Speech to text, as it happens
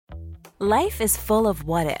Life is full of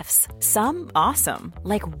what-ifs. Some awesome,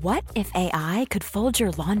 like what if AI could fold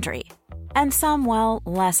your laundry? And some, well,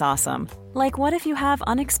 less awesome, like what if you have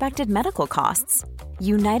unexpected medical costs?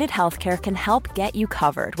 United Healthcare can help get you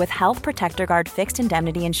covered with Health Protector Guard fixed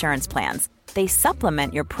indemnity insurance plans. They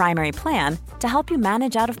supplement your primary plan to help you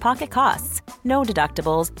manage out-of-pocket costs. No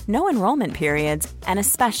deductibles, no enrollment periods, and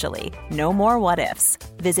especially no more what-ifs.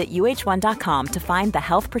 Visit uh1.com to find the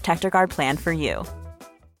Health Protector Guard plan for you.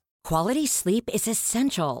 Quality sleep is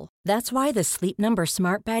essential. That's why the Sleep Number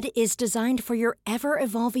Smart Bed is designed for your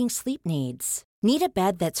ever-evolving sleep needs. Need a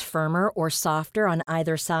bed that's firmer or softer on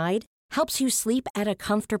either side? Helps you sleep at a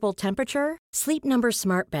comfortable temperature? Sleep Number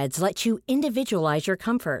Smart Beds let you individualize your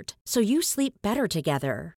comfort, so you sleep better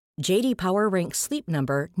together. J.D. Power ranks Sleep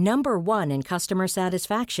Number number 1 in customer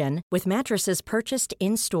satisfaction with mattresses purchased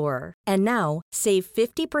in-store. And now, save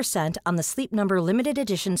 50% on the Sleep Number Limited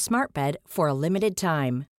Edition Smart Bed for a limited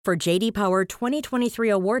time. For J.D. Power 2023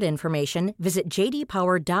 award information, visit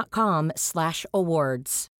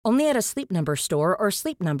jdpower.com/awards. Only at a Sleep Number store or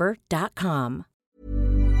sleepnumber.com.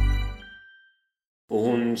 Och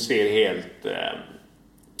hon ser helt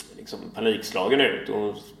liksom panikslagen ut. Och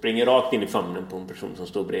hon springer rakt in i famnen på en person som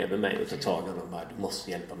står bredvid mig och tar tag i honom och bara, du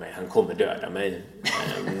måste hjälpa mig, han kommer döda mig.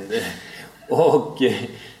 Och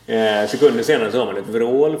sekunder senare så har man ett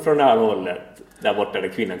vrål från det här hållet där borta där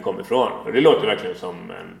kvinnan kommer ifrån. Och det låter verkligen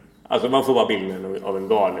som alltså man får bara bilden av en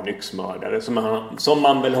galen yxmördare som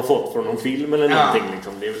man väl har fått från någon film eller någonting.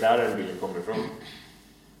 Liksom. Det är väl där den bilden kommer ifrån.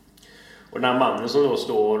 Och den här mannen som då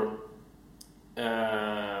står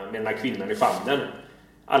med den här kvinnan i famnen,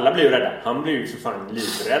 alla blir ju rädda. Han blir ju för fan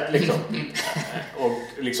livrädd liksom. Och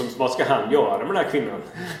liksom, vad ska han göra med den här kvinnan?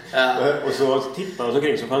 Och så tittar han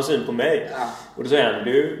omkring så får han syn på mig. Och då säger han,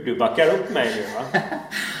 du backar upp mig nu, va?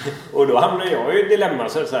 Och då hamnar jag i ett dilemma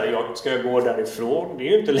så här, ska jag gå därifrån? Det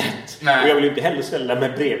är ju inte lätt. Och jag vill ju inte heller ställa mig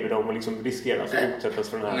bredvid dem och liksom riskera att utsättas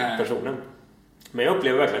för den här personen. Men jag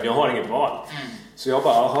upplever verkligen att jag har inget val. Så jag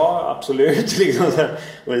bara, aha, absolut liksom, så här.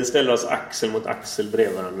 Och vi ställer oss axel mot axel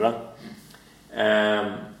bredvid varandra.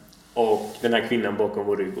 Och den här kvinnan bakom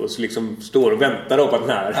vår rygg och så liksom står och väntar på att den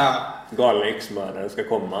här galna yxmördaren ska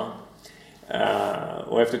komma.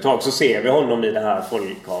 Och efter ett tag så ser vi honom i det här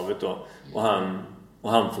folkhavet då,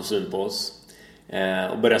 och han får syn på oss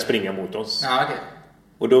och börjar springa mot oss. Okay.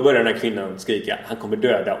 Och då börjar den här kvinnan skrika, han kommer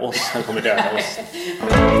döda oss, han kommer döda oss.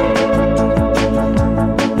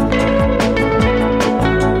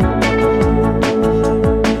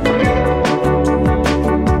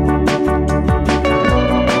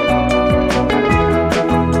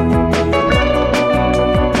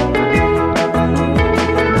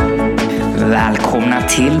 Välkomna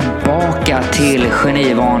tillbaka till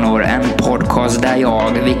Genivanor, en podcast där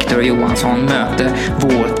jag, Viktor Johansson, möter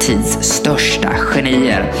vår tids största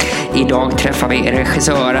genier. Idag träffar vi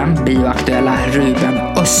regissören, bioaktuella Ruben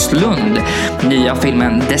Östlund. Nya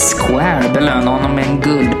filmen The Square belönar honom med en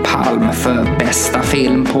guldpalm för bästa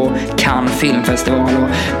film på Cannes filmfestival och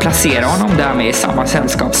placerar honom därmed i samma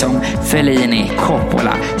sällskap som Fellini,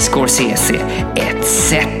 Coppola, Scorsese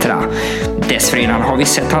etc. Dessförinnan har vi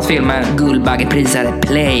sett hans filmer Guldbaggeprisade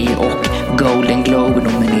Play och Golden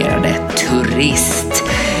Globe-nominerade Turist.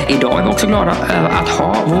 Idag är vi också glada över att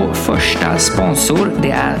ha vår första sponsor.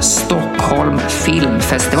 Det är Stockholm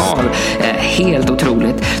Filmfestival. Helt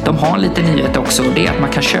otroligt. De har en liten nyhet också. Det är att man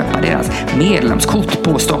kan köpa deras medlemskort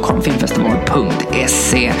på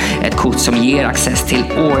stockholmfilmfestival.se. Ett kort som ger access till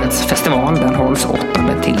årets festival. Den hålls 8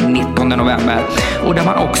 till 19 november. Och där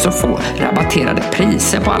man också får rabatterade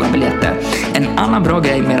priser på alla biljetter. En annan bra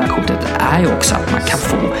grej med det här kortet är ju också att man kan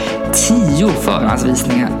få 10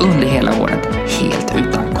 förhandsvisningar under hela året helt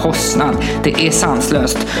utan kostnad. Det är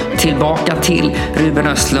sanslöst. Tillbaka till Ruben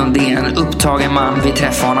Östlund. Det är en upptagen man. Vi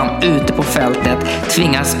träffar honom ute på fältet.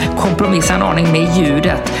 Tvingas kompromissa en aning med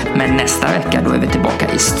ljudet. Men nästa vecka då är vi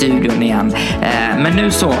tillbaka i studion igen. Men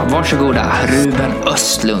nu så, varsågoda Ruben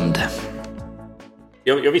Östlund.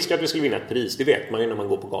 Jag visste att vi skulle vinna ett pris. Det vet man ju när man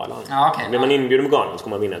går på galan. Okay. När man inbjuder med galan så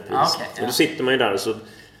kommer man vinna ett pris. Och då sitter man ju där och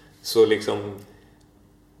så liksom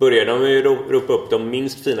börjar de ju ropa upp de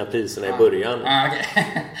minst fina priserna i början.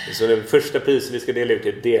 Så det första priset vi ska dela ut är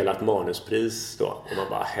ett delat manuspris då. Och man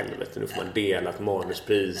bara, helvete, nu får man delat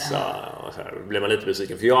manuspris. Och så här, då blir man lite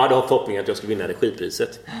besviken. För jag hade haft förhoppning att jag skulle vinna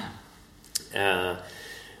regipriset.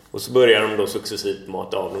 Och så börjar de då successivt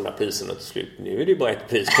mata av de där priserna till slut. Nu är det ju bara ett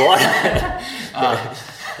pris kvar.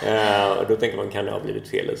 Och då tänker man, kan det ha blivit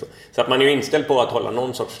fel eller så. Så att man är ju inställd på att hålla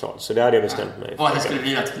någon sorts tal. Så det hade jag bestämt mig. Vad det skulle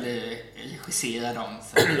bli att skulle regissera dem.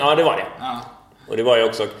 Så. Ja, det var det. Och det var ju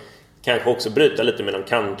också, kanske också bryta lite med någon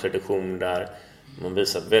Cannes-tradition där Man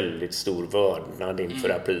visar väldigt stor vördnad inför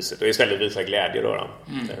det här priset och istället visar glädje då.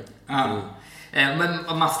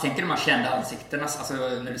 Men Mats, tänker du man kände ansiktena, alltså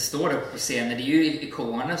när du står upp på scenen, det är ju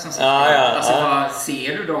ikoner som sitter. Vad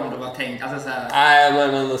ser du dem då? Vad tänker alltså, så här...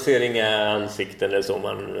 Nej, man ser inga ansikten eller så,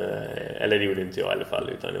 eller det gjorde inte jag i alla fall,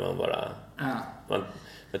 utan det var bara man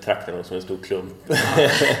betraktar dem som en stor klump.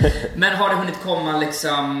 Men har det hunnit komma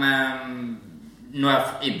liksom några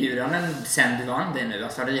erbjudanden sen du vann det nu?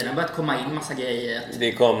 Alltså har det redan börjat komma in massa grejer?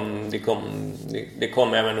 Det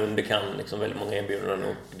kom även under Cannes liksom väldigt många erbjudanden,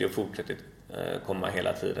 och det fortsätter komma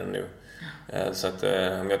hela tiden nu. Så att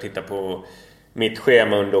om jag tittar på mitt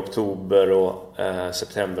schema under oktober och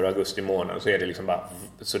september och augusti månad, så är det liksom bara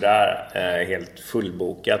sådär helt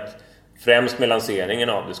fullbokat. Främst med lanseringen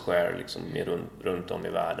av The Square liksom runt om i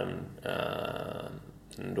världen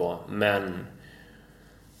då. Men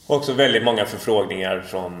också väldigt många förfrågningar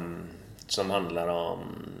som handlar om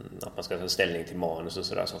att man ska ta ställning till manus och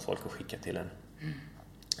sådär som folk har skickat till en.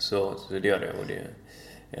 Så det gör det.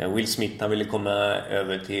 Och Will Smith, han ville komma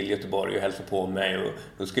över till Göteborg och hälsa på mig, och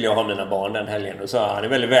då skulle jag ha mina barn den helgen, och sa han är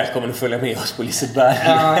väldigt välkommen att följa med oss på Liseberg.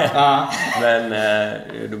 Men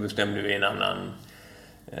då bestämde vi en annan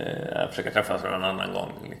försöka träffas någon annan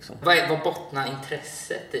gång liksom. Vad bottnar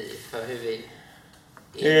intresset i för hur vi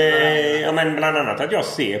ja, men bland annat att jag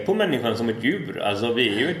ser på människan som ett djur. Alltså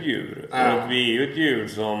vi är ju ett djur. Och vi är ju ett djur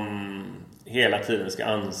som hela tiden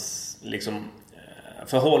ska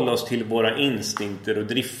förhålla oss till våra instinkter och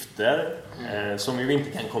drifter som vi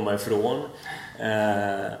inte kan komma ifrån.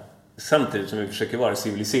 Samtidigt som vi försöker vara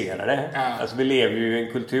civiliserade. Alltså vi lever ju i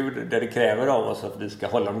en kultur där det kräver av oss att vi ska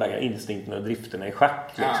hålla de där instinkterna och drifterna i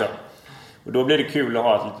schack liksom. Och då blir det kul att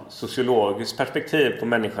ha ett sociologiskt perspektiv på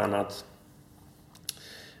människan,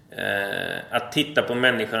 att titta på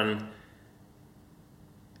människan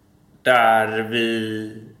där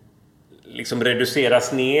vi liksom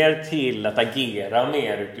reduceras ner till att agera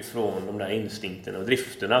mer utifrån de där instinkterna och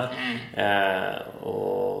drifterna.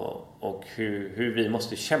 Och hur vi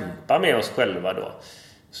måste kämpa med oss själva då.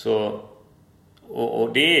 Så,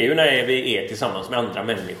 och det är ju när vi är tillsammans med andra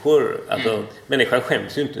människor. Alltså, människan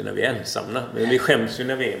skäms ju inte när vi är ensamma, men vi skäms ju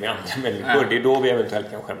när vi är med andra människor. Det är då vi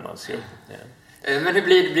eventuellt kan skämmas ju. Men hur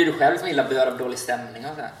blir du själv som illa berörd av dålig stämning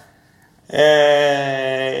och så här?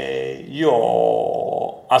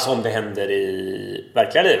 Ja, alltså om det händer i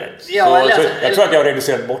verkliga livet. Jag tror att jag har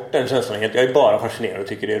reducerat bort den känslan helt. Jag är bara fascinerad och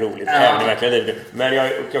tycker det är roligt även i verkliga livet. Men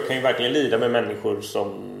jag kan ju verkligen lida med människor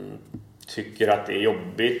som tycker att det är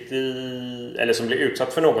jobbigt eller som blir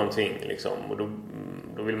utsatt för någonting liksom. Och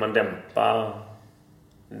då vill man dämpa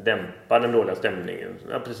den dåliga stämningen.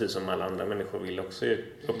 Ja, precis som alla andra människor vill också,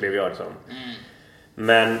 upplever jag det som.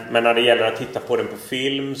 Men när det gäller att titta på den på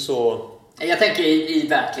film så... Jag tänker i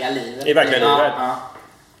verkliga livet. I verkliga livet?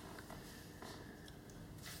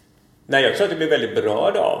 Nej, jag tror att det blir väldigt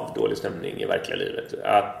berörd av dålig stämning i verkliga livet.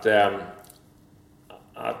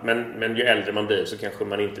 Men ju äldre man blir så kanske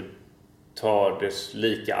man inte tar det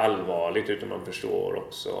lika allvarligt, utan man förstår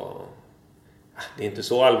också... Det är inte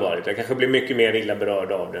så allvarligt. Jag kanske blir mycket mer illa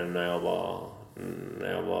berörd av den när jag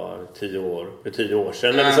var 10 år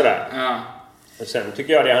sedan eller sådär. Och sen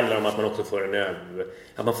tycker jag det handlar om att man också får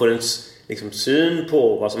en liksom syn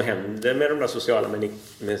på vad som händer med de där sociala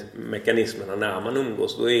mekanismerna när man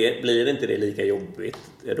umgås. Då blir inte det lika jobbigt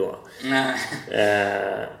då.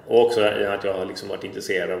 Och också att jag har liksom varit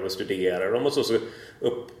intresserad av att studera dem och så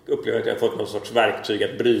upplever jag att jag har fått någon sorts verktyg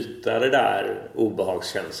att bryta det där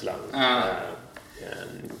obehagskänslan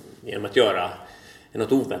genom att göra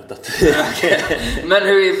något oväntat. Men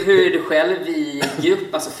hur är du själv i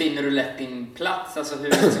grupp? Alltså finner du lätt din plats? Alltså hur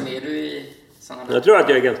liksom är du i sådana där? Jag tror att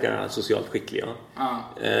jag är ganska socialt skicklig.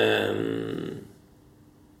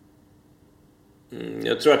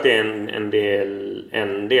 Jag tror att det är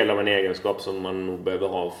en del av en egenskap som man nog behöver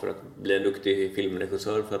ha för att bli en duktig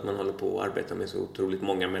filmregissör, för att man håller på att arbeta med så otroligt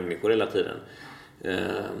många människor hela tiden.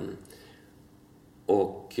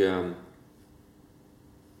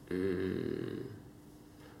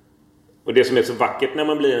 Och det som är så vackert när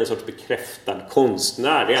man blir en sorts bekräftad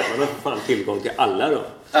konstnär, det är att man har fan tillgång till alla då.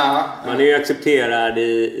 Man är ju accepterad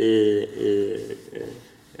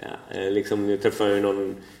liksom, jag träffade ju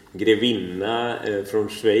någon grevinna från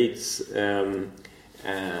Schweiz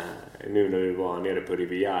nu när vi var nere på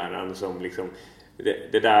Rivieran, som liksom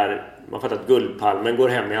det där, man fattar att Guldpalmen går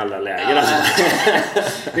hem i alla läger.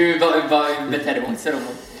 Hur betedde hon sig då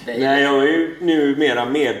mot dig? Nej, jag är ju nu mera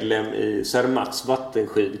medlem i Zermatt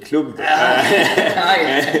vattenskidklubb.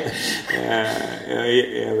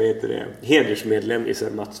 Jag vet det. Hedersmedlem i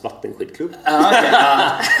Zermatt vattenskidklubb.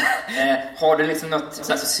 Har du liksom något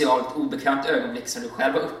så här socialt obekvämt ögonblick som du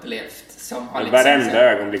själv har upplevt? Som har liksom, varenda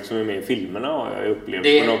ögonblick som är med i filmerna har jag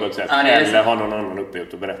upplevt på något sätt. Ja, eller har någon annan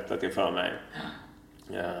upplevt och berättat det för mig.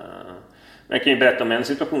 Ja. Jag kan ju berätta om en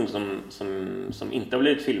situation som inte har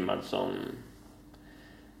blivit filmad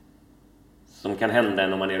som kan hända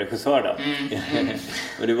när man är regissör då.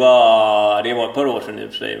 Och det var ett par år sedan i och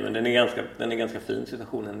för sig, men den är ganska fin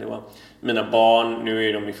situationen. Det var mina barn, nu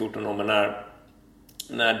är de i 14 år, men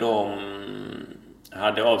när de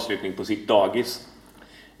hade avslutning på sitt dagis,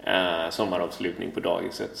 sommaravslutning på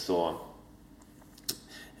dagiset, så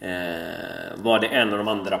var det en av de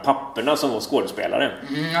andra papporna som var skådespelare.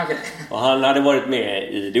 Okay. Och han hade varit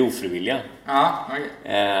med i Det ofrivilliga.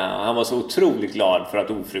 Okay. Han var så otroligt glad för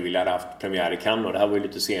att Ofrivilliga hade haft premiär i Cannes, och det här var ju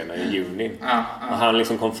lite senare i juni. Och han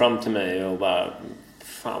liksom kom fram till mig och bara,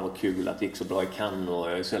 fan vad kul att det gick så bra i Cannes,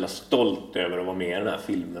 och jag är så jävla stolt över att vara med i den här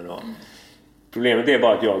filmen. Och problemet är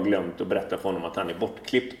bara att jag har glömt att berätta för honom att han är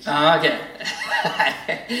bortklippt. Okay.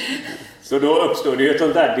 Så då uppstår det ju ett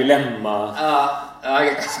sånt där dilemma.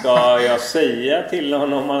 Okay. Ska jag säga till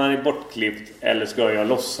honom att han är bortklippt, eller ska jag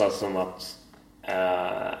låtsas som att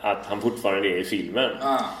han fortfarande är i filmen?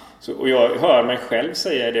 Så, och jag hör mig själv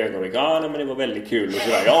säga i det ögonblicket, men det var väldigt kul och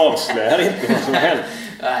sådär. Jag avslöjar inte vad som helst.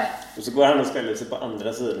 Och så går han och ställer sig på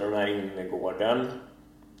andra sidan av den här innergården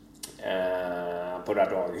på det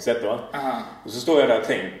här dagiset då. Och så står jag där och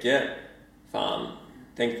tänker,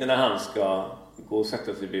 tänk när han ska gå och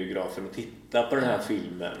sätta sig i biografen och titta på den här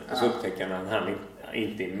filmen, och så upptäcker han att han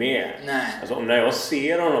inte är med. Alltså, när jag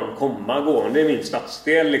ser honom komma gående i min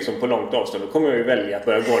stadsdel liksom på långt avstånd, då kommer jag ju välja att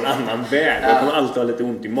börja gå en annan väg. Jag kommer alltid ha lite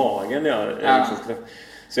ont i magen när jag liksom,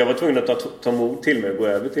 så jag var tvungen att ta mod till mig och gå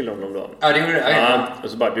över till honom då. Ja, det gjorde det. Och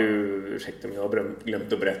så bara, ursäkta mig, jag har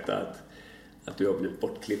glömt att berätta att du har blivit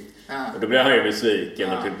bortklippt. Och då blev han ju besviken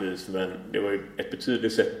naturligtvis, men det var ju ett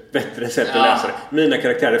betydligt bättre sätt att lösa det. Mina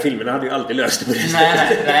karaktärer i filmerna hade ju aldrig löst det på det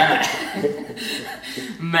sättet. Nej.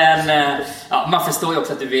 Men man förstår ju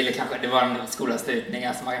också att du ville kanske, det var en skolavslutning,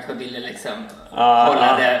 alltså man kanske ville liksom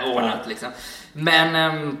hålla det ordnat liksom.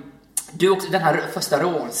 Men du också, den här första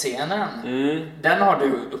rånscenen, den har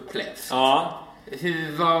du upplevt. Ja.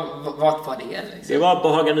 Vad var det liksom? Det var på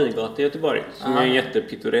Haga Nygata i Göteborg, som är en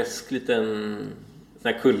jättepittoresk liten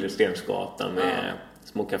sån här kullerstensgata med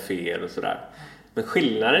små kaféer och sådär. Men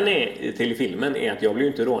skillnaden till filmen är att jag blev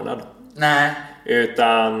inte rånad. Nej.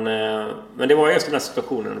 Utan, men det var just den här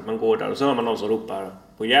situationen att man går där och så hör man någon som ropar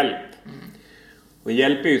på hjälp. Och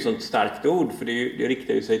hjälp är ju ett sånt starkt ord, för det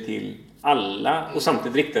riktar ju sig till alla, och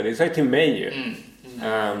samtidigt riktar det sig till mig ju.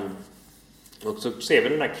 Och så ser vi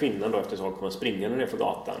den där kvinnan då efter ett tag komma springande ner för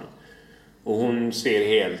gatan. Och hon ser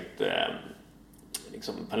helt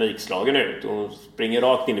liksom panikslagen ut. Och hon springer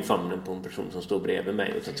rakt in i famnen på en person som står bredvid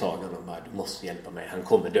mig och tar tag i honom och bara, du måste hjälpa mig, han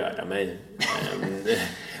kommer döda mig.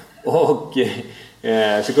 Och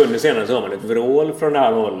sekunder senare så har man ett vrål från det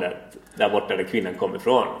här hållet, där borta där kvinnan kommer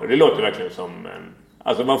ifrån. Och det låter verkligen som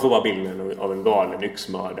alltså man får bara bilden av en galen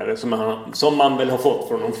yxmördare som man väl har fått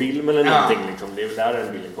från någon film eller någonting liksom. Det är väl där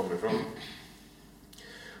den bilden kommer ifrån.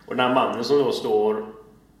 Och den här mannen som då står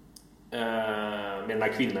med den här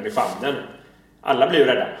kvinnan i famnen, alla blir ju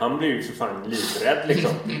rädda. Han blir ju för fan livrädd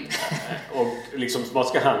liksom. Och liksom, vad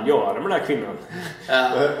ska han göra med den här kvinnan?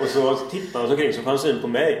 Och så tittar han omkring, så får han syn på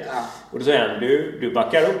mig. Och då säger han, du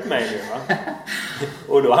backar upp mig nu, va?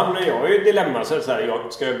 Och då hamnar jag i ett dilemma. Så här,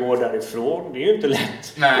 ska jag gå därifrån? Det är ju inte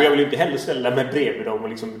lätt. Och jag vill inte heller ställa mig bredvid dem och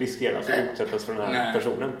liksom riskera att utsättas för den här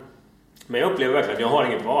personen. Men jag upplever verkligen att jag har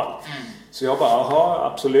inget val. Så jag bara,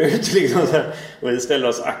 absolut. Liksom, så här. Och vi ställer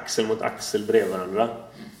oss axel mot axel bredvid varandra.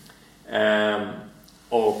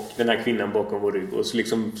 Och den här kvinnan bakom vår rygg och så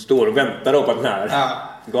liksom står och väntar på att den här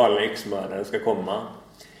galna yxmördaren ska komma.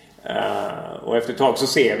 Och efter ett tag så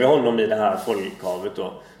ser vi honom i det här folkhavet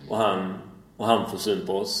då, och han får syn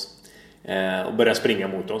på oss och börjar springa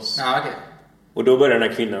mot oss. Okay. Och då börjar den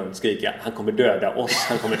här kvinnan skrika, han kommer döda oss,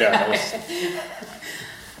 han kommer döda oss.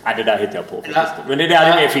 Nej, det där hittar jag på faktiskt. Men det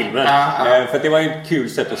där är med i filmen. För att det var ju ett kul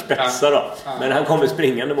sätt att spetsa då. Men han kommer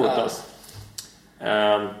springande mot oss.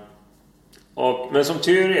 Men som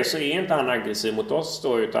tur är så är inte han aggressiv mot oss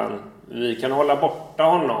då, utan vi kan hålla borta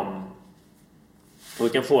honom. Och vi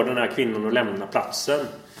kan få den här kvinnan att lämna platsen.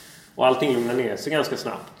 Och allting lugnar ner sig ganska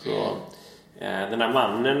snabbt. Så, den här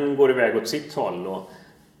mannen går iväg åt sitt håll. Och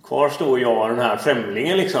kvar står jag och den här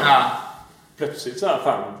främlingen liksom. Plötsligt så här,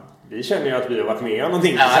 fan, vi känner ju att vi har varit med om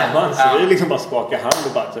någonting tillsammans. Så vi liksom bara skakar hand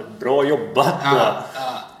och bara, bra jobbat.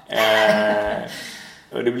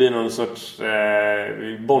 Och det blir någon sorts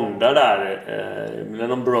vi bondar där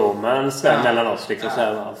någon bromance där mellan oss liksom, så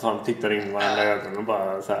här, fan, tittar in varandra i ögonen och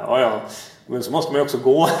bara så här, Men så måste man ju också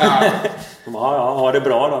gå. Ha det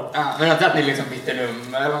bra då. Ja, men inte att ni liksom bytte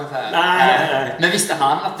nummer eller något här. Nej. Men visste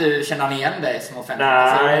han att du kände igen dig som offentlig?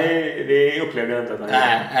 Nej, det upplevde jag inte.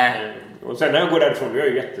 Nej. Och sen när jag går därifrån, jag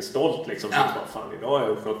är ju jättestolt liksom. Så fan, idag har jag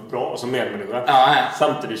uppnått bra som medmänniska.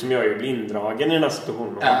 Samtidigt som jag blir indragen i den här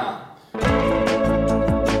situationen.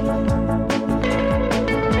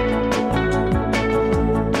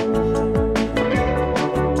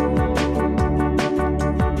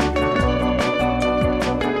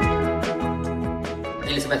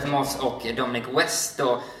 Elisabeth Moss och Dominic West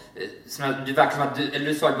och du verkar som att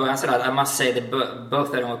du sa i början sådär, I must say that both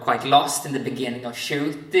of them were quite lost in the beginning of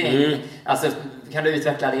shooting. Alltså, kan du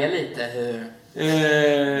utveckla det lite?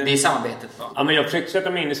 Hur det är samarbetet var? Ja, men jag försökte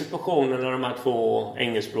sätta mig in i situationen när de här 2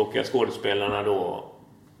 engelskspråkiga skådespelarna då,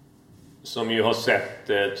 som ju har sett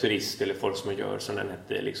Turist eller Force Majeure som den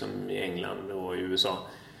hette liksom i England och i USA.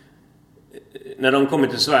 När de kommer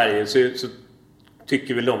till Sverige så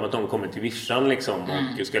tycker väl de att de kommer till Vischan liksom,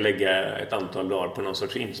 och ska lägga ett antal dagar på någon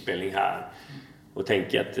sorts inspelning här. Och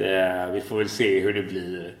tänker att vi får väl se hur det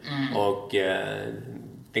blir. Och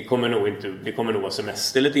det kommer nog vara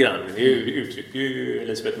semester lite grann. Det uttrycker ju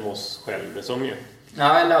Elisabeth Moss själv det som ju.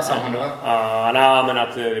 Ja, eller sa hon då? Ja, men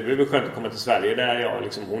att det blir väl skönt att komma till Sverige där jag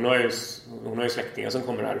liksom, hon har ju släktingar som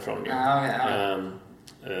kommer härifrån ju.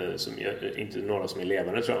 Som inte några som är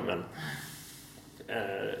levande tror jag, men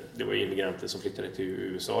det var ju immigranter som flyttade till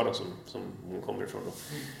USA då, som hon kommer ifrån då.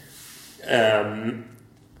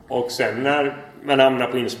 Och sen när man hamnar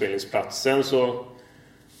på inspelningsplatsen så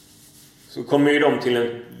kommer ju de till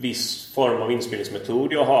en viss form av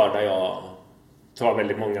inspelningsmetod jag har, där jag tar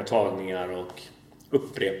väldigt många tagningar och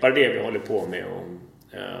upprepar det vi håller på med och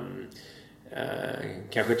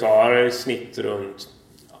kanske tar snitt runt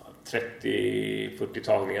 30-40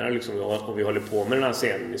 tagningar liksom, och vi håller på med den här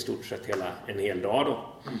scenen i stort sett en hel dag då.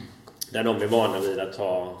 Där de är vana vid att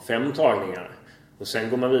ta 5 tagningar och sen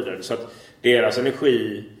går man vidare. Så att deras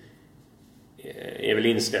energi är väl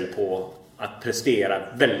inställd på att prestera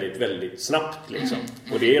väldigt, väldigt snabbt liksom.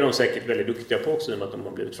 Och det är de säkert väldigt duktiga på också, i och med att de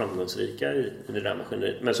har blivit framgångsrika i det där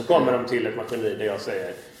maskineriet. Men så kommer de till ett maskineri där jag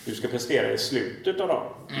säger du ska prestera i slutet av dem.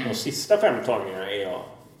 De sista 5 tagningarna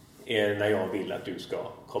är när jag vill att du ska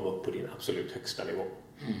komma upp på din absolut högsta nivå.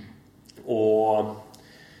 Och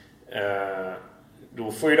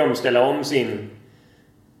då får ju de ställa om sin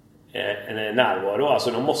närvaro.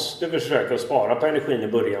 Alltså de måste försöka spara på energin i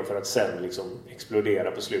början för att sen liksom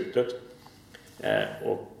explodera på slutet.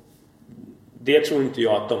 Och det tror inte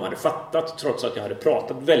jag att de hade fattat, trots att jag hade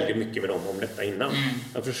pratat väldigt mycket med dem om detta innan.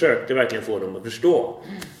 Jag försökte verkligen få dem att förstå.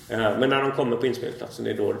 Men när de kommer på inspelningsplatsen,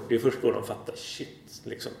 det är först då de fattar shit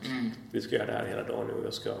liksom. Vi ska göra det här hela dagen nu och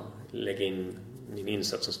jag ska lägga in min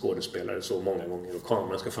insats som skådespelare så många gånger och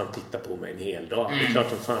kameran ska fan titta på mig en hel dag. Det är klart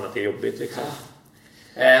som fan att det är jobbigt liksom.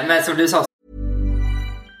 Men som du sa,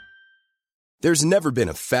 There's never been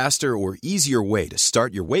a faster or easier way to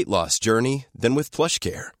start your weight loss journey than with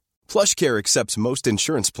PlushCare. PlushCare accepts most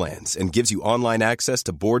insurance plans and gives you online access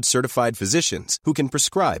to board-certified physicians who can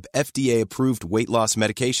prescribe FDA-approved weight loss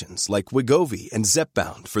medications like Wegovy and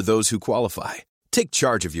Zepbound for those who qualify. Take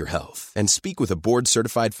charge of your health and speak with a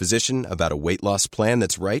board-certified physician about a weight loss plan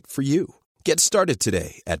that's right for you. Get started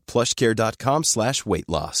today at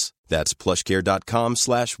plushcare.com/weightloss. That's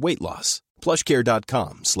plushcare.com/weightloss.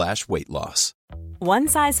 plushcare.com/weightloss. One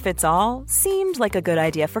size fits all seemed like a good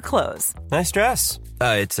idea for clothes. Nice dress.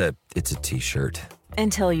 It's a t-shirt.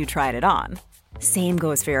 Until you tried it on. Same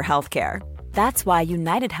goes for your healthcare. That's why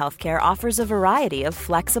United Healthcare offers a variety of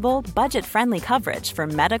flexible, budget-friendly coverage for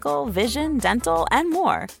medical, vision, dental, and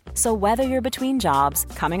more. So whether you're between jobs,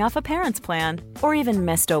 coming off a parent's plan, or even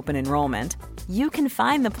missed open enrollment, you can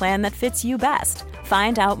find the plan that fits you best.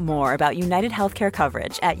 Find out more about United Healthcare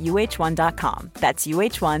coverage at uh1.com. That's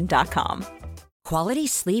uh1.com. Quality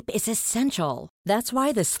sleep is essential. That's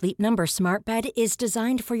why the Sleep Number Smart Bed is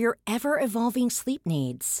designed for your ever-evolving sleep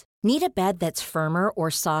needs. Need a bed that's firmer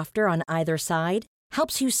or softer on either side?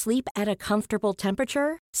 Helps you sleep at a comfortable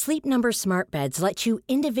temperature? Sleep Number Smart Beds let you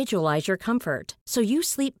individualize your comfort, so you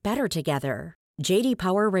sleep better together. J.D.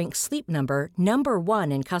 Power ranks Sleep Number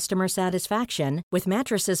 #1 in customer satisfaction with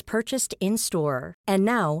mattresses purchased in-store. And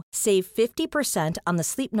now, save 50% on the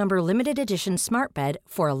Sleep Number Limited Edition Smart Bed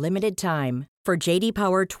for a limited time. For J.D.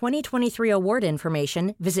 Power 2023 award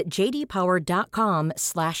information, visit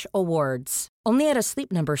jdpower.com/awards. Only at a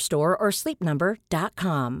Sleep Number store or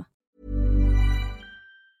sleepnumber.com.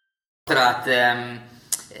 För att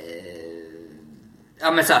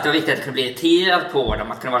Ja, men så att det var viktigt att du kunde bli irriterad på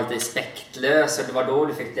dem, att kunna vara lite respektlös, och det var då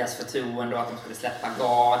du fick deras förtroende och att de skulle släppa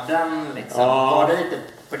garden liksom. Ja, var det lite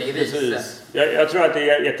på det viset? Jag tror att det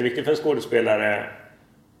är jätteviktigt för en skådespelare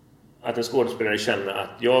att en skådespelare känner att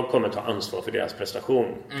jag kommer ta ansvar för deras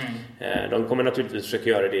prestation. De kommer naturligtvis försöka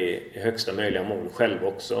göra det i högsta möjliga mån själv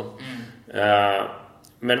också.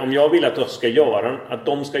 Men om jag vill att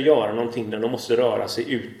de ska göra någonting där de måste röra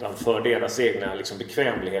sig utanför deras egna liksom,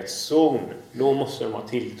 bekvämlighetszon, då måste de ha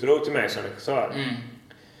tilltro till mig som regissör.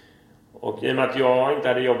 Och i och med att jag inte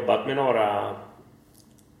hade jobbat med några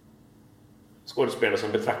skådespelare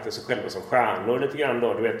som betraktar sig själva som stjärnor lite grann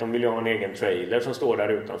då, du vet, de vill ju ha en egen trailer som står där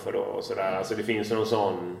utanför då och sådär. Alltså det finns någon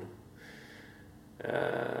sån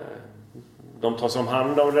de tar som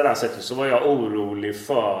hand om det där sättet, så var jag orolig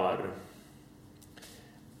för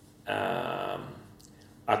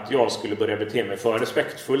att jag skulle börja bete mig för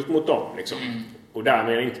respektfullt mot dem liksom. Och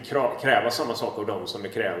därmed inte kräva samma sak av dem som det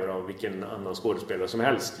kräver av vilken annan skådespelare som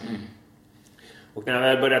helst. Och när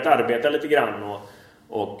jag börjat arbeta lite grann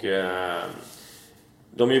och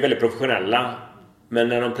de är ju väldigt professionella, men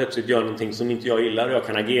när de plötsligt gör någonting som inte jag gillar och jag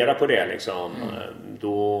kan agera på det liksom,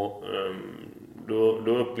 då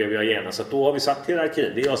upplever jag genast att då har vi satt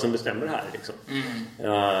hierarkin, det är jag som bestämmer här liksom.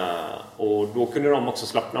 Och då kunde de också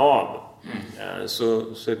slappna av. Så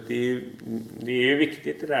det är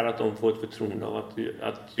viktigt det där att de får ett förtroende av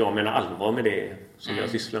att jag menar allvar med det som jag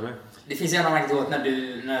sysslar med. Det finns ju en anekdot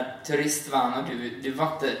när Turist vann och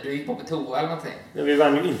du gick på toa eller någonting. Men vi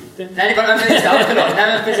vann ju inte. Nej, det var förlåt.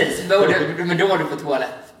 Nej, men precis. Men då var du på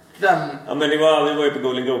toaletten. Ja, men vi var ju på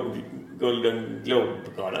Golden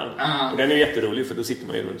Globe-galan. Och den är jätterolig, för då sitter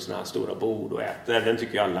man ju runt såna här stora bord och äter. Den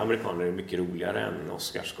tycker ju alla amerikaner är mycket roligare än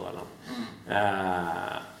Oscarsgalan.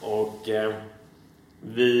 Och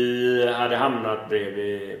vi hade hamnat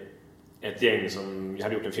bredvid ett gäng som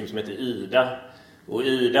hade gjort en film som heter Ida. Och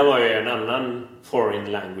Ida var ju en annan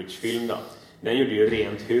foreign language film då. Den gjorde ju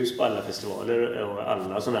rent hus på alla festivaler och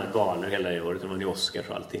alla såna här galor hela året. Det var ju Oscars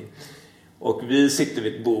och allting. Och vi sitter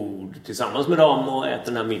vid ett bord tillsammans med dem och äter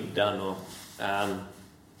den här middagen och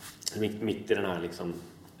mitt i den här liksom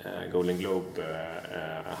Golden Globe-salen.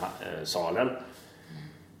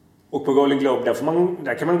 Och på Golden Globe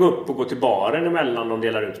där kan man gå upp och gå till baren emellan de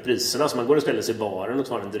delar ut priserna. Så man går och ställer sig i baren och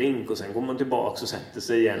tar en drink och sen går man tillbaka och sätter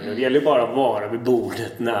sig igen. Och det gäller ju bara att vara vid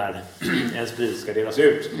bordet när ens pris ska delas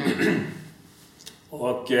ut.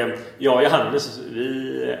 Och jag och Johannes,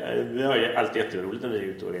 vi har ju alltid jätteroligt när vi är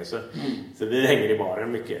ute och reser. Så vi hänger i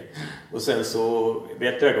baren mycket. Och sen så vid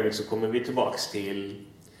ett ögonblick så kommer vi tillbaks till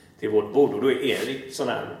vårt bord. Och då är Erik sån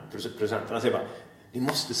här producenterna säger bara: ni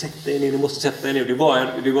måste sätta er ner.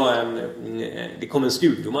 Det kom en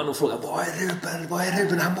studioman och frågade: Vad är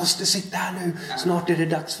Ruben? Han måste sitta här nu. Snart är det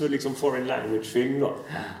dags för liksom foreign language film då.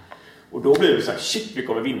 Och då blir det så här: shit, vi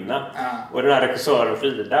kommer vinna. Och den här regissören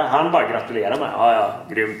Frida, han bara gratulerar mig. Ja,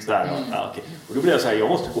 grymt där. Okay. Och då blir jag så här: jag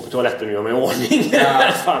måste gå på toaletten och göra mig i ordning.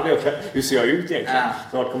 Fan, hur ser jag ut egentligen?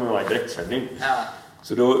 Snart kommer jag vara i direktsändning.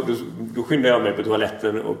 Så då skyndar jag mig på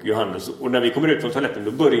toaletten och Johannes. Och när vi kommer ut från toaletten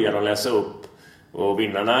då börjar de läsa upp. Och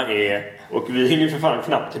vinnarna är... Och vi hinner för fan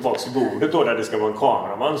knappt tillbaka till bordet då, där det ska vara en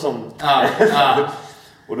kameraman som...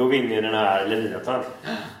 Och då vinner den här Leviathan.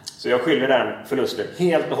 Så jag skyller den förlusten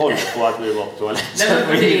helt och hållet på att vi var på toaletten. Nej,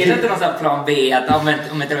 men det är inte någon sån plan B att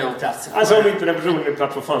om inte vi var på plats. Alltså om inte den personen är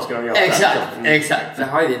plats, vad fan ska de göra? Exakt. Det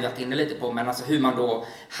har ju vi varit inne lite på. Men alltså hur man då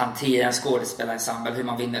hanterar en skådespelarensemble, hur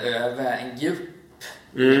man vinner över en grupp.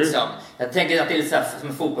 Liksom. Jag tänker att det är lite så här som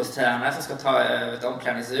en fotbollstränare som ska ta över ett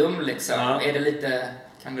omklädningsrum liksom. Är det lite,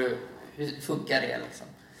 hur funkar det liksom?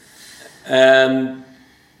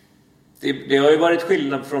 Det har ju varit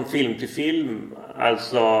skillnad från film till film.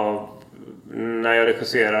 Alltså när jag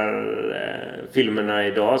regisserar filmerna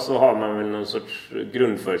idag så har man väl någon sorts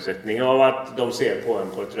grundförutsättning av att de ser på en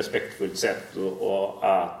på ett respektfullt sätt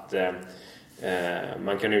och att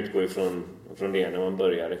man kan utgå ifrån det när man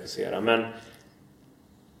börjar regissera. Men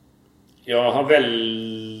jag har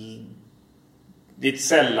väldigt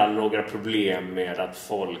sällan några problem med att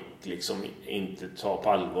folk liksom inte tar på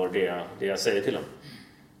allvar det jag säger till dem.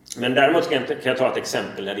 Men däremot kan jag ta ett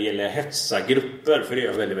exempel när det gäller hetsa grupper, för det är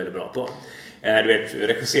jag väldigt, väldigt bra på. Du vet,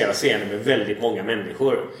 regissera scener med väldigt många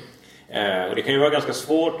människor. Och det kan ju vara ganska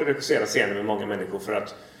svårt att regissera scener med många människor för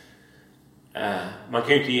att man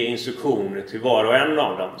kan ju inte ge instruktioner till var och en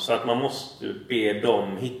av dem. Så att man måste be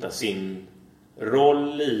dem hitta sin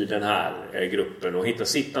roll i den här gruppen och hitta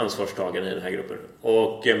sitt ansvarstagande i den här gruppen.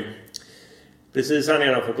 Och precis här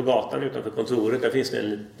nedanför på gatan utanför kontoret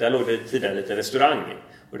där låg det tidigare en liten restaurang.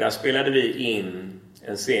 Och där spelade vi in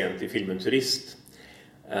en scen till filmen Turist.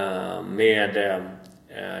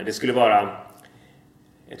 Det skulle vara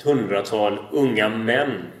ett 100-tal unga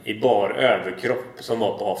män i bar överkropp som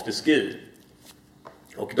var på afterski.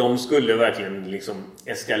 Och de skulle verkligen liksom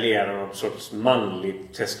eskalera någon sorts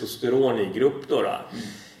manligt testosteron i grupp då.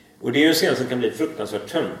 Och det är ju en scen som kan bli fruktansvärt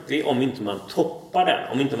töntig om inte man toppar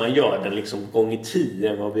den. Om inte man gör den liksom gång i 10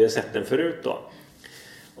 än vad vi har sett den förut då.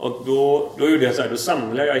 Och då gjorde jag så här, då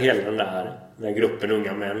samlade jag hela den där gruppen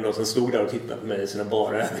unga män och sen stod där och tittade på mig i sina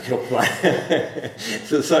bara överkroppar.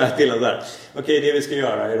 Så sa jag till dem där, okej, det vi ska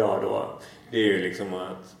göra idag då, det är ju liksom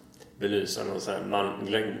att belysa någon så här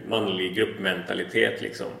manlig gruppmentalitet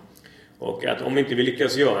liksom. Och att om inte vi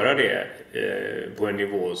lyckas göra det på en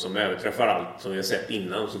nivå som överträffar allt som vi har sett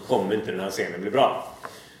innan, så kommer inte den här scenen bli bra.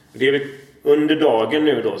 Under dagen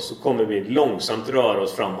nu då så kommer vi långsamt röra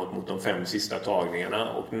oss framåt mot de 5 sista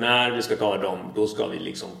tagningarna. Och när vi ska ta dem, då ska vi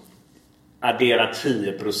liksom addera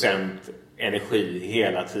 10% energi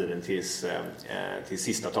hela tiden till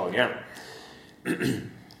sista tagningen.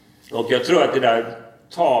 Och jag tror att det där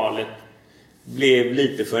talet blev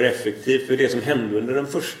lite för effektivt. För det som hände under den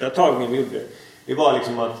första tagningen vi gjorde, det var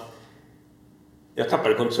liksom att jag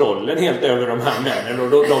tappade kontrollen helt över de här männen. Och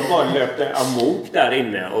de bara löpte amok där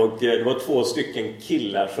inne. Och det var 2 stycken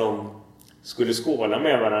killar som skulle skåla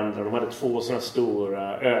med varandra. De hade 2 sådana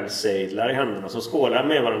stora ölsejdlar i händerna som skålade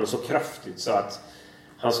med varandra så kraftigt så att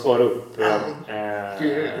han skar upp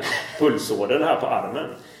pulsådern här på armen.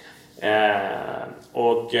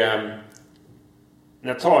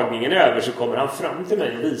 När tagningen är över så kommer han fram till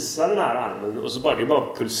mig och visar den här armen. Och så bara det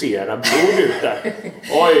bara pulserar blod ut där.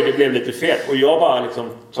 Oj, det blev lite fel. Och jag bara liksom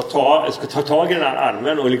ska ta tag i den här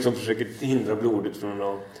armen och liksom försöker hindra blodet från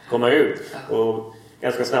att komma ut. Och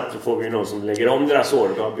ganska snabbt så får vi någon som lägger om det där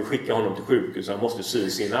såret och vi skickar honom till sjukhus. Han måste sy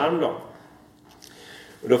sin arm då.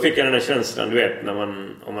 Och då fick jag den här känslan, du vet,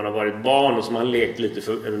 om man har varit barn och som har lekt lite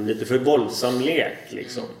för våldsam lek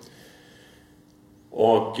liksom.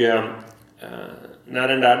 Och när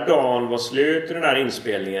den där dagen var slut i den där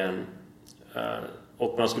inspelningen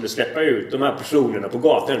och man skulle släppa ut de här personerna på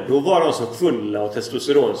gatan, då var de så fulla av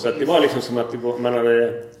testosteron så att det var liksom som att man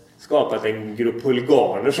hade skapat en grupp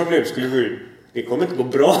huliganer som nu skulle gå ut. Det kommer inte gå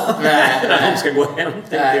bra när de ska gå hem,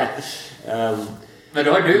 tänkte jag. Men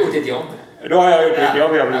då har du gjort ett jobb. Då har jag gjort ett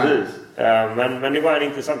jobb, ja, precis. Men det var en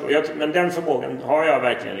intressant. Men den förmågan har jag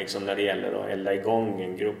verkligen liksom när det gäller att elda igång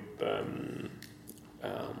en grupp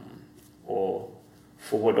och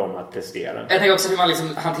få dem att prestera. Jag tänker också hur man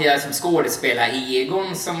liksom hanterar som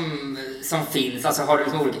skådespelare-egon som finns. Alltså har du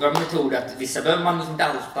liksom olika metoder? Att vissa behöver man liksom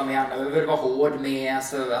dalta med, andra behöver vara hård med.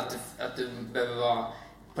 Alltså att du behöver vara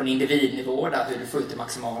på en individnivå där, hur du får ut det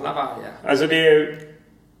maximala varje. Alltså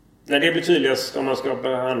när det blir tydligast om man ska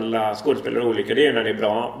behandla skådespelare olika, det är när det är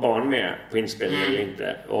bra barn med på inspelning eller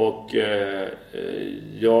inte. Och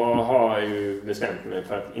jag har ju bestämt mig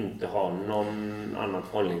för att inte ha någon annan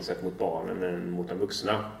förhållningssätt mot barnen än mot de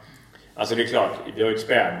vuxna. Alltså det är klart, vi har ju ett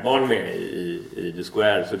spädbarn med i The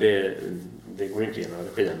Square, så det går inte igenom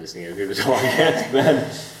regianvisningar överhuvudtaget.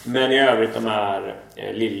 Men i övrigt de här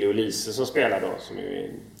Lilly och Lise som spelar då, som är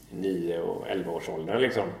i 9 och 11 års åldern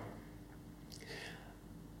liksom.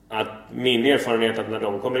 Att min erfarenhet är att när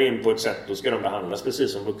de kommer in på ett sätt, då ska de behandlas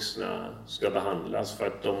precis som vuxna ska behandlas. För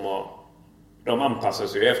att de anpassar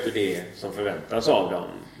sig efter det som förväntas av dem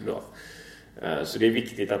då. Så det är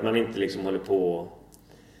viktigt att man inte liksom håller på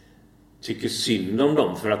tycker synd om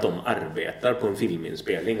dem för att de arbetar på en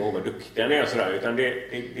filminspelning och vad duktiga ni är och sådär. Utan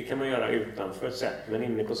det kan man göra utanför ett sätt. Men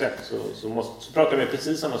inne på sätt så pratar vi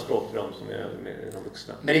precis samma språk till dem som är med de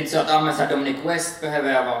vuxna. Men det är inte så att så här, Dominic West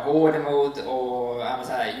behöver jag vara hård emot och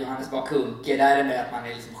så här, Johannes Bakunke, där är det med att man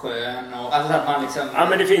är liksom skön och alltså att man liksom... Ja,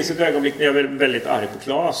 men det finns ett ögonblick när jag är väldigt arg på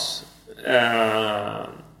Claes.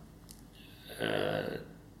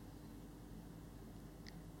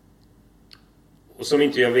 Och som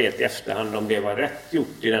inte jag vet i efterhand om det var rätt gjort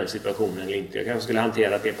i den situationen eller inte. Jag kanske skulle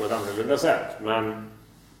hantera det på ett annorlunda sätt. Men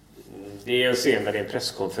det är en scen där det är en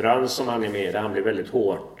presskonferens som han är med. Där han blir väldigt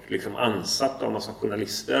hårt liksom ansatt av massa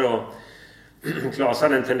journalister. Och Claes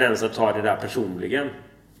hade en tendens att ta det där personligen.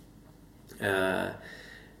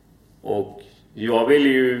 Och jag vill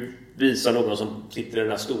ju visa någon som sitter i den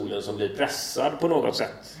här stolen som blir pressad på något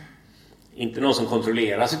sätt. Inte någon som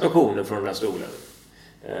kontrollerar situationen från den här stolen.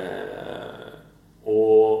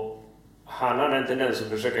 Och han hade en tendens att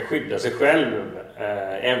försöka skydda sig själv,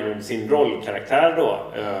 även sin rollkaraktär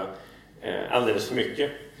då, alldeles för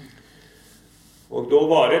mycket. Och då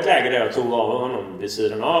var det ett läge där jag tog av honom vid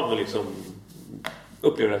sidan av och liksom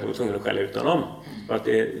upplevde att jag var tvungen att skälla ut honom. För att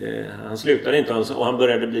han slutade inte och han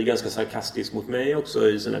började bli ganska sarkastisk mot mig också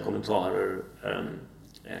i sina kommentarer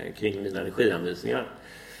kring mina regianvisningar.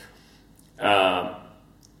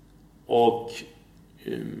 Och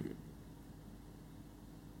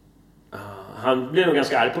Han blev nog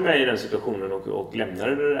ganska arg på mig i den situationen och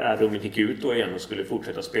lämnade det där rummet, gick ut då igen och skulle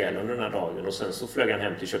fortsätta spela under den här dagen. Och sen så flög han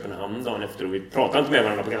hem till Köpenhamn dagen efter och vi pratade inte med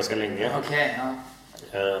varandra på ganska länge. Okej, ja.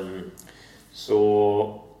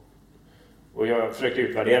 Och jag försökte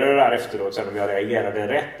utvärdera det där efteråt, sen om jag reagerade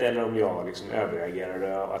rätt eller om jag liksom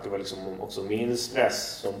överreagerade. Att det var liksom också min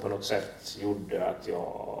stress som på något sätt gjorde att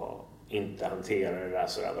jag inte hanterade det där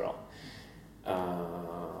så där bra.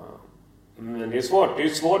 Men det är svårt. Det är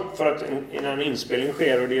svårt för att innan en inspelning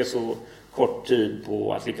sker och det är så kort tid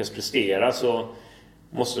på att lyckas prestera så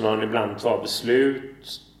måste man ibland ta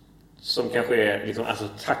beslut som kanske är liksom, alltså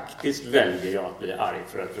taktiskt väljer jag att bli arg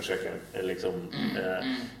för att försöka liksom,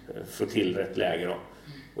 få till rätt läge då.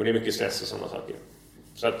 Och det är mycket stress och sådana saker.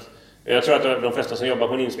 Så att jag tror att de flesta som jobbar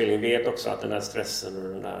på en inspelning vet också att den där stressen och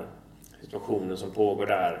den där situationen som pågår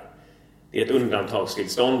där, det är ett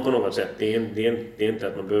undantagstillstånd på något sätt. Det är inte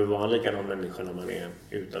att man behöver vara en likadan människa när man är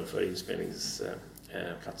utanför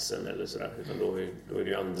inspelningsplatsen eller sådär. Utan då är det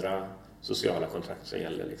ju andra sociala kontrakt som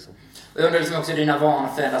gäller liksom. Jag undrar liksom också dina vanor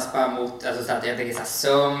förändras bara mot, alltså så att jag tänker så här,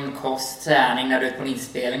 sömn, kost, träning när du är på en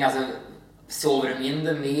inspelning. Alltså sover du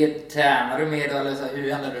mindre med, tränar du med eller så,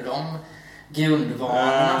 hur handlar du de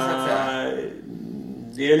grundvanorna så att säga?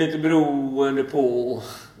 Det är lite beroende på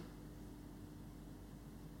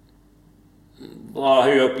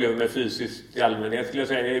hur jag upplever mig fysiskt i allmänhet skulle jag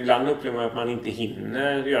säga. Ibland upplever man att man inte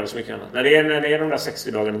hinner göra så mycket annat. När det är de där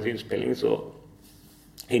 60 dagarna till inspelning så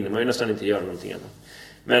hinner man ju nästan inte göra någonting annat.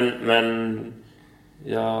 Men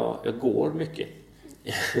jag går mycket.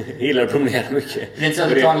 Jag gillar att promenera mycket. Det är inte så att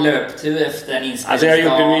du tar en löptur efter en inspelning? Alltså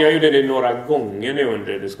jag gjorde det några gånger nu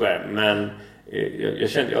under The Square. Men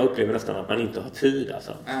jag upplever nästan att man inte har tid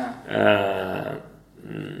alltså.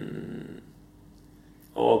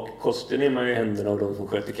 Och kosten är man ju i händerna av de som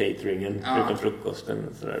sköter cateringen utan frukosten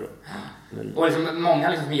och sådär då. Och liksom, många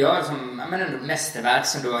liksom gör som mästerverk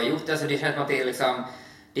som du har gjort. Alltså det känns som att det är liksom,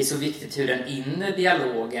 det är så viktigt hur den inre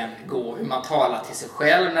dialogen går, hur man talar till sig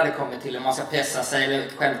själv när det kommer till hur man ska pressa sig eller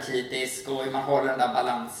självkritisk och hur man håller den där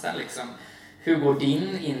balansen liksom. Hur går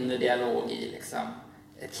din inre dialog i liksom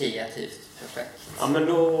ett kreativt projekt? Ja men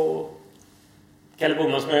då Kalle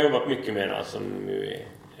Boman som jag har jobbat mycket med då, som nu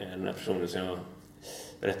är den här personen som jag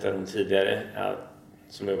berättade om tidigare,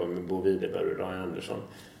 som jobbar med Bo Widerberg och Ryan Andersson.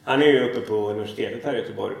 Han är ju uppe på universitetet här i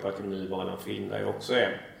Göteborg på Akademi Valan Film där jag också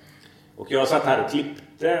är. Och jag satt här och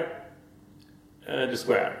klippte The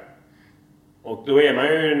Square. Och då är man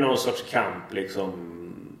ju någon sorts kamp liksom.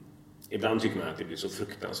 Ibland tycker man att det blir så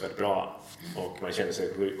fruktansvärt bra. Och man känner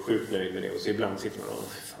sig sjukt nöjd med det. Och så ibland sitter man och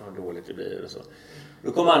fan vad dåligt det blir och så.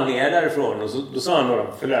 Då kom han ner därifrån och då sa han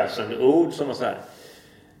några förlösande ord som var så här.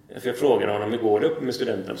 För jag frågade honom igår det uppe med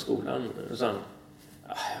studenterna på skolan. Och sa han,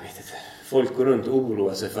 jag vet inte. Folk går runt och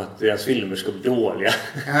oroar sig för att deras filmer ska bli dåliga.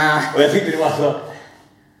 Och jag tyckte det var så.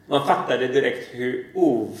 Man fattade direkt hur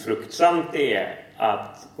ofruktsamt det är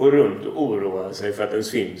att gå runt och oroa sig för att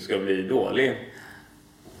ens film ska bli dålig.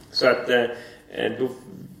 Så att då,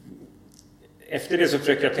 efter det så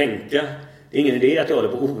försökte jag tänka. Det är ingen idé att jag håller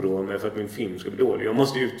på att oroa mig för att min film ska bli dålig. Jag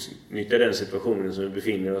måste utnyttja den situationen som vi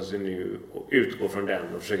befinner oss i nu och utgå från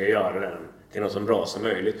den och försöka göra den till något så bra som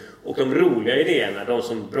möjligt. Och de roliga idéerna, de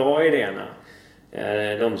som bra idéerna,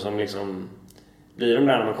 de som liksom blir de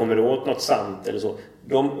där när man kommer åt något sant eller så,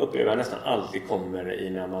 de upplever jag nästan alltid kommer i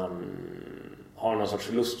när man har någon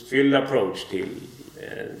sorts lustfylld approach till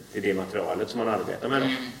det materialet som man arbetar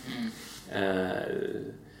med.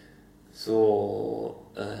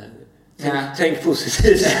 Tänk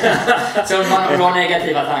positivt. Så om man har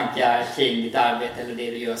negativa tankar kring ditt arbete eller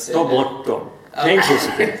det du gör så... Ta bort dem. Tänk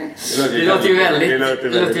positivt. Det låter ju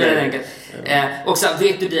väldigt enkelt. Och så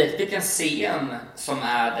vet du direkt vilken scen som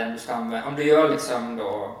är den du ska använda. Om du gör liksom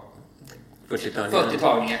då 40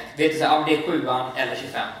 tagningar. Vet du så om det är 7an eller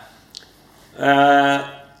 25?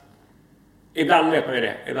 Ibland vet man ju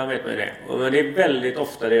det. Men det är väldigt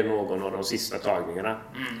ofta det är någon av de sista tagningarna.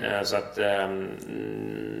 Så att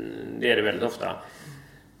det är det väldigt ofta.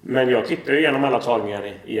 Men jag tittar ju igenom alla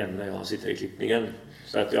tagningar igen när jag sitter i klippningen.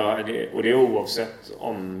 Så att och det är oavsett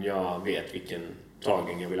om jag vet vilken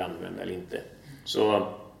tagning jag vill använda eller inte.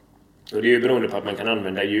 Och det är ju beroende på att man kan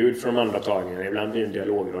använda ljud från de andra tagningarna. Ibland blir en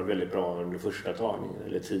dialograd väldigt bra under första tagningen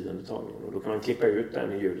eller 10:e tagningen. Och då kan man klippa ut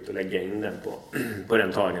den i ljudet och lägga in den på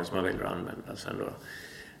den tagningen som man väljer att använda sen då.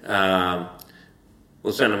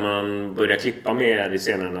 Och sen när man börjar klippa med de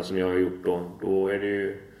scenerna som jag har gjort då är det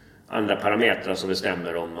ju andra parametrar som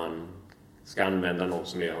bestämmer om man ska använda något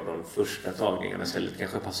som är av de första tagningarna istället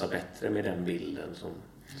kanske passar bättre med den bilden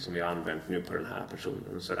som jag har använt nu på den här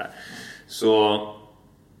personen och sådär.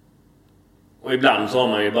 Och ibland så har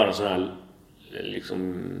man ju bara sån här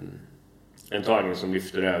liksom en tagning som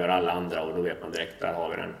lyfter över alla andra och då vet man direkt, där har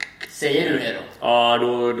vi den. Säger du det då? Ja,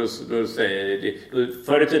 då säger det.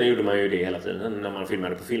 Förr i tiden gjorde man ju det hela tiden när man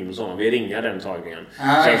filmade på film och så. Vi ringar den tagningen.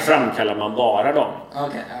 Sen framkallar man bara dem.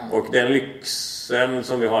 Och den lyxen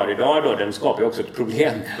som vi har idag då, den skapar ju också ett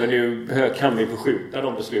problem. För nu kan vi förskjuta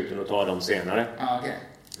de besluten och ta dem senare.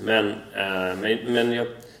 Men jag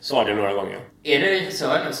sa det några gånger. Är det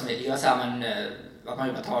regissören som gör så här, men att man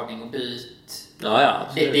jobbar tagning och byt? Ja.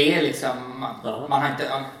 Det är liksom... Man har inte...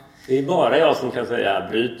 Det är bara jag som kan säga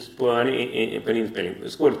bryt på en inspelning.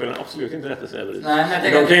 Skådespelaren har absolut inte rätt att säga bryt.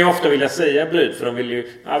 De kan ju ofta vilja säga bryt, för de vill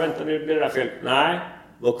ju... vänta, nu blir det där fel. Nej,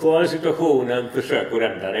 var kvar i situationen, försök att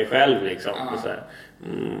rädda dig själv liksom. Så här.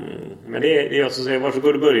 Men det är jag som säger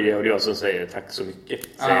varsågod och börja, och det är jag som säger tack så mycket.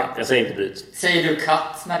 Jag säger inte bryt. Säger du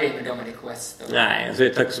cut när det är med Dominic West? Då? Nej, jag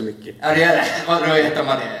säger tack så mycket. Ja, det är det. Då vet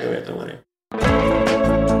man det. Jag vet vad det är.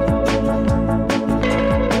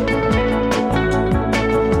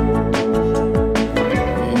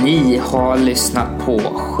 Ni har lyssnat på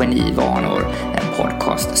Genivanor, en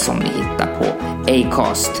podcast som ni hittar på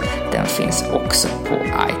Acast. Den finns också på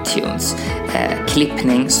iTunes.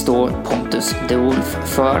 Klippning står Pontus de Wolf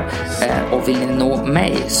för. Och vill ni nå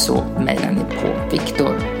mig så mejlar ni på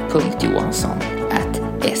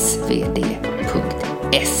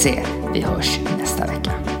viktor.johansson@svd.se. Vi hörs nästa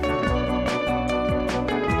vecka.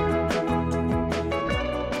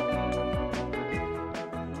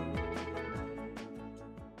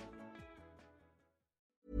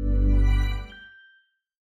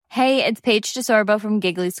 Hey, it's Paige DeSorbo from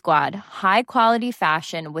Giggly Squad. High quality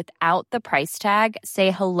fashion without the price tag.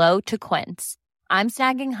 Say hello to Quince. I'm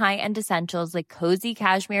snagging high-end essentials like cozy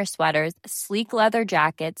cashmere sweaters, sleek leather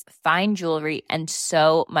jackets, fine jewelry, and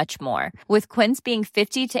so much more. With Quince being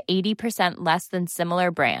 50 to 80% less than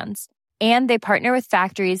similar brands. And they partner with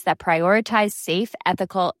factories that prioritize safe,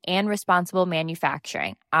 ethical, and responsible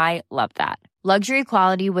manufacturing. I love that. Luxury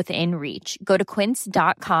quality within reach. Go to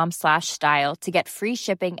quince.com/style to get free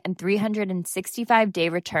shipping and 365-day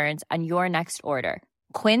returns on your next order.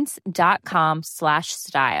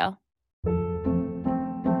 Quince.com/style.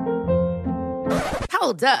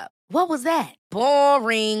 Hold up. What was that?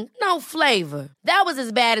 Boring. No flavor. That was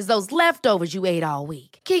as bad as those leftovers you ate all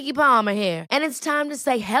week. Keke Palmer here, and it's time to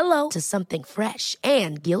say hello to something fresh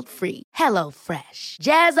and guilt-free. Hello Fresh.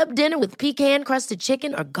 Jazz up dinner with pecan-crusted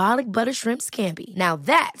chicken or garlic butter shrimp scampi. Now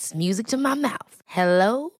that's music to my mouth.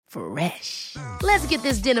 Hello Fresh. Let's get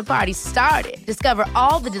this dinner party started. Discover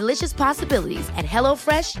all the delicious possibilities at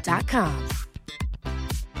hellofresh.com.